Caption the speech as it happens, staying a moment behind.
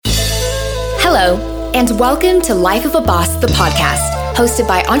Hello, and welcome to Life of a Boss, the podcast, hosted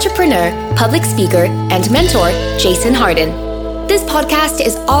by entrepreneur, public speaker, and mentor, Jason Harden. This podcast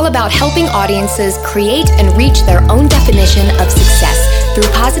is all about helping audiences create and reach their own definition of success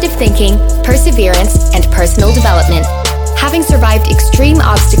through positive thinking, perseverance, and personal development. Having survived extreme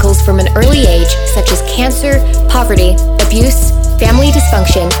obstacles from an early age, such as cancer, poverty, abuse, family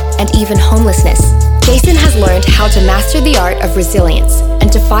dysfunction, and even homelessness, Jason has learned how to master the art of resilience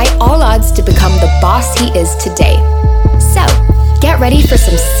and defy all odds to become the boss he is today. So, get ready for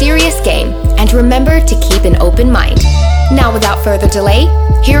some serious game and remember to keep an open mind. Now, without further delay,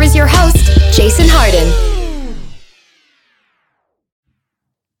 here is your host, Jason Harden.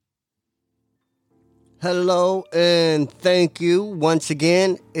 Hello and thank you once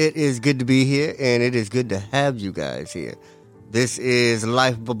again. It is good to be here and it is good to have you guys here. This is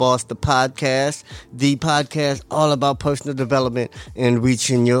Life of a Boss, the podcast all about personal development and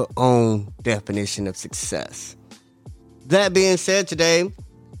reaching your own definition of success. That being said, today,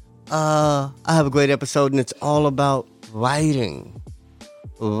 I have a great episode and it's all about writing.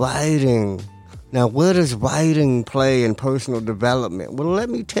 Now, where does writing play in personal development? Well, let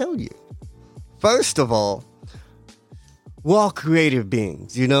me tell you. First of all, we're all creative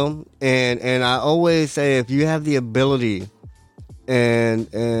beings, and I always say if you have the ability and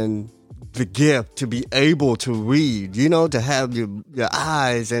the gift to be able to read, to have your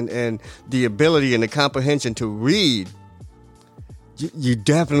eyes and the ability and the comprehension to read, you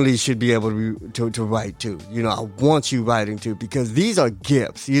definitely should be able to write too. I want you writing too because these are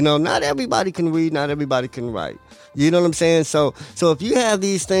gifts. Not everybody can read, not everybody can write. You know what I'm saying? So if you have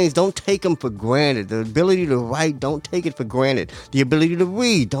these things, don't take them for granted. The ability to write, don't take it for granted. The ability to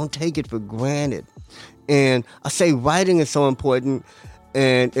read, don't take it for granted. And I say writing is so important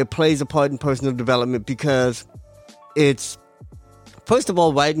and it plays a part in personal development because first of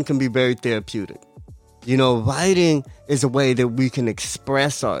all, writing can be very therapeutic. Writing is a way that we can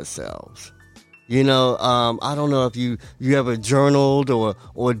express ourselves. I don't know if you ever journaled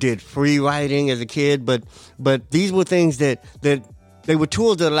or did free writing as a kid, but these were things that they were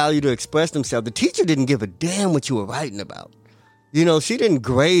tools that allow you to express themselves. The teacher didn't give a damn what you were writing about. She didn't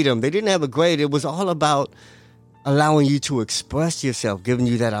grade them. They didn't have a grade. It was all about allowing you to express yourself, giving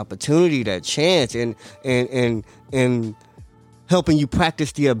you that opportunity, that chance, and helping you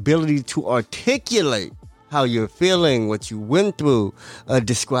practice the ability to articulate how you're feeling, what you went through,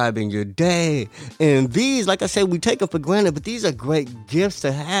 describing your day. And these, like I said, we take them for granted, but these are great gifts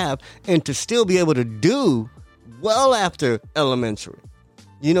to have and to still be able to do well after elementary.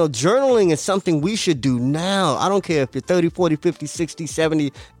 Journaling is something we should do now. I don't care if you're 30, 40, 50, 60,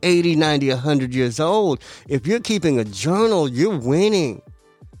 70, 80, 90, 100 years old. If you're keeping a journal, you're winning.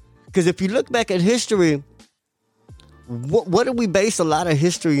 Because if you look back at history, what did we base a lot of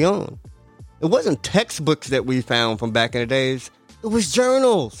history on? It wasn't textbooks that we found from back in the days. It was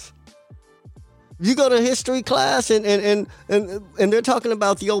journals. You go to history class and they're talking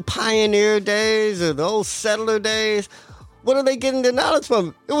about the old pioneer days or the old settler days. What are they getting their knowledge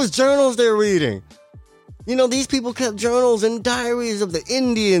from? It was journals they're reading. These people kept journals and diaries of the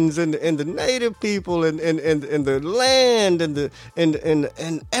Indians and the native people and the land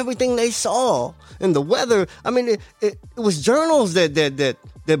and everything they saw and the weather. I mean, it was journals that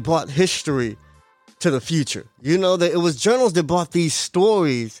brought history to the future. That it was journals that brought these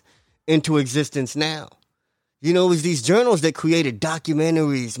stories into existence now. It was these journals that created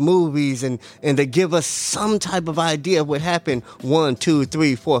documentaries, movies, and they give us some type of idea of what happened 1, 2,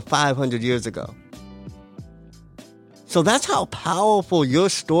 3, 4, 500 years ago. So that's how powerful your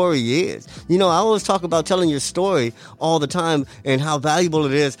story is. I always talk about telling your story all the time and how valuable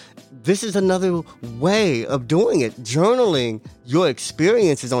it is. This is another way of doing it. Journaling your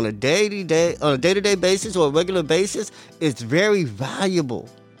experiences on a day-to-day basis or a regular basis is very valuable.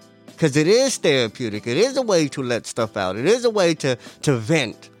 Because it is therapeutic. It is a way to let stuff out. It is a way to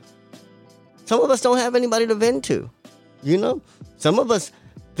vent. Some of us don't have anybody to vent to. Some of us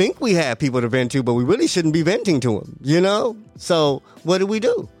think we have people to vent to, but we really shouldn't be venting to them. So what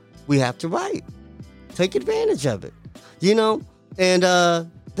do? We have to write. Take advantage of it. And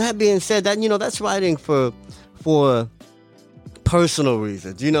that being said, that's writing for personal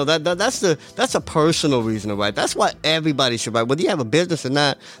reasons. That's a personal reason to write. That's why everybody should write. Whether you have a business or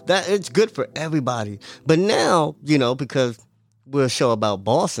not, that it's good for everybody. But now, because we're a show about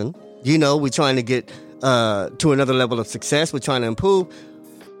bossing, we're trying to get to another level of success. We're trying to improve.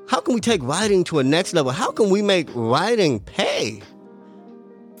 How can we take writing to a next level? How can we make writing pay?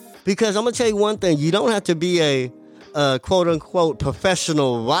 Because I'm going to tell you one thing. You don't have to be a quote-unquote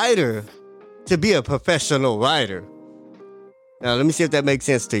professional writer to be a professional writer. Now, let me see if that makes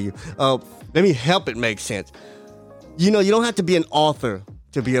sense to you. Let me help it make sense. You don't have to be an author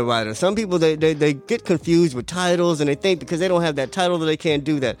to be a writer. Some people, they get confused with titles, and they think because they don't have that title that they can't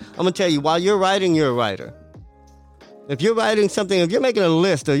do that. I'm going to tell you, while you're writing, you're a writer. If you're writing something, if you're making a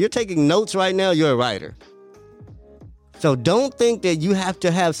list or you're taking notes right now, you're a writer. So don't think that you have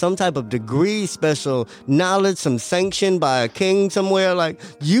to have some type of degree, special knowledge, some sanction by a king somewhere. Like,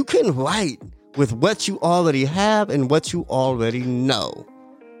 you can write with what you already have and what you already know.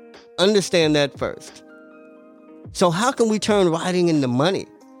 Understand that first. So how can we turn writing into money?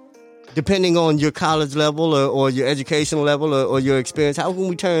 Depending on your college level or your educational level or your experience, how can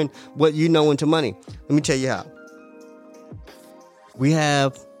we turn what you know into money? Let me tell you how. We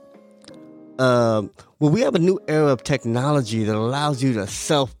have a new era of technology that allows you to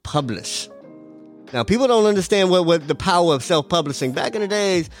self-publish. Now, people don't understand what the power of self-publishing. Back in the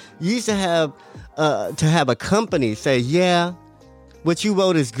days, you used to have a company say, yeah, what you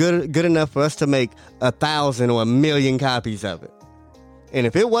wrote is good enough for us to make 1,000 or 1,000,000 copies of it. And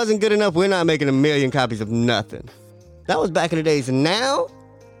if it wasn't good enough, we're not making 1,000,000 copies of nothing. That was back in the days. And now,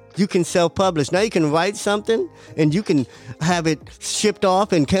 you can self-publish. Now you can write something and you can have it shipped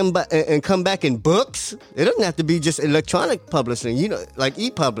off and come back in books. It doesn't have to be just electronic publishing, like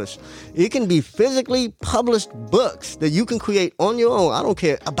e-publish. It can be physically published books that you can create on your own. I don't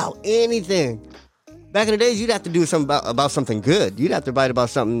care about anything. Back in the days, you'd have to do something about something good. You'd have to write about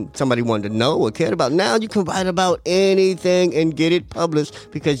something somebody wanted to know or cared about. Now you can write about anything and get it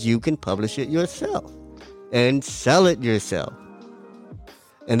published because you can publish it yourself and sell it yourself.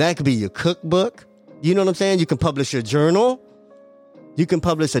 And that could be your cookbook. You know what I'm saying? You can publish your journal. You can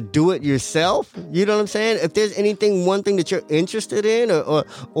publish a do-it-yourself. You know what I'm saying? If there's one thing that you're interested in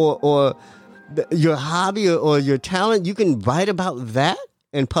or your hobby or your talent, you can write about that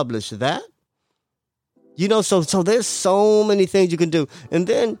and publish that. So there's so many things you can do. And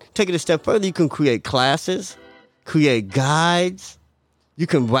then take it a step further, you can create classes, create guides. You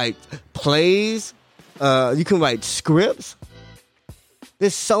can write plays. You can write scripts.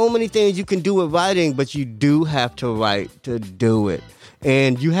 There's so many things you can do with writing, but you do have to write to do it.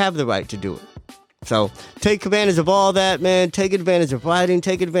 And you have the right to do it. So take advantage of all that, man. Take advantage of writing.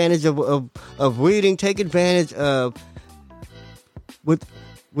 Take advantage of reading. Take advantage of what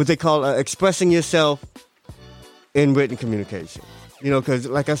they call expressing yourself in written communication. Because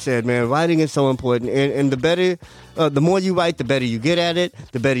like I said, man, writing is so important. And the more you write, the better you get at it.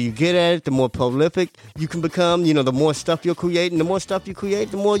 The better you get at it, the more prolific you can become. The more stuff you'll create. And the more stuff you create,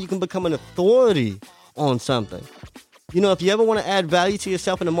 the more you can become an authority on something. If you ever want to add value to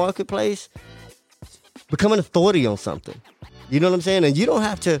yourself in the marketplace, become an authority on something. You know what I'm saying? And you don't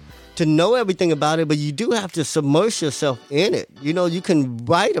have to know everything about it, but you do have to submerge yourself in it. You can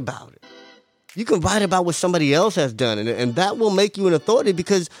write about it. You can write about what somebody else has done, and that will make you an authority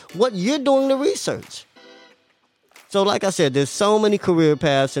because what you're doing the research. So like I said, there's so many career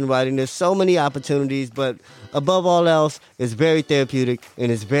paths in writing. There's so many opportunities, but above all else, it's very therapeutic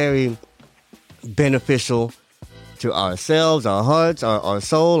and it's very beneficial to ourselves, our hearts, our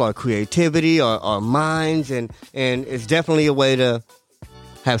soul, our creativity, our minds, and it's definitely a way to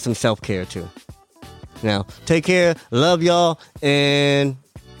have some self-care too. Now, take care, love y'all, and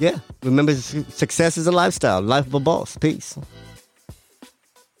yeah, remember, success is a lifestyle. Life of a boss. Peace.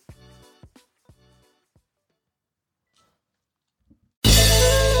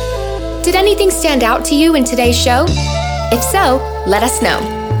 Did anything stand out to you in today's show? If so, let us know.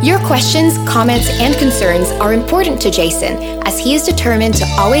 Your questions, comments, and concerns are important to Jason, as he is determined to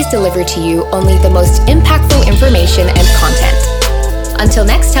always deliver to you only the most impactful information and content. Until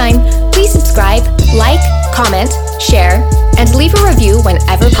next time, please subscribe, like, comment, share, and leave a review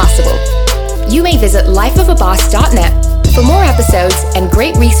whenever possible. You may visit lifeofaboss.net for more episodes and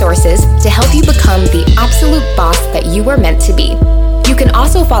great resources to help you become the absolute boss that you were meant to be. You can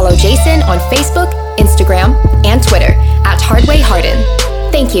also follow Jason on Facebook, Instagram, and Twitter at Hardway Harden.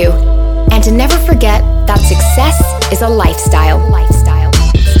 Thank you. And to never forget that success is a lifestyle.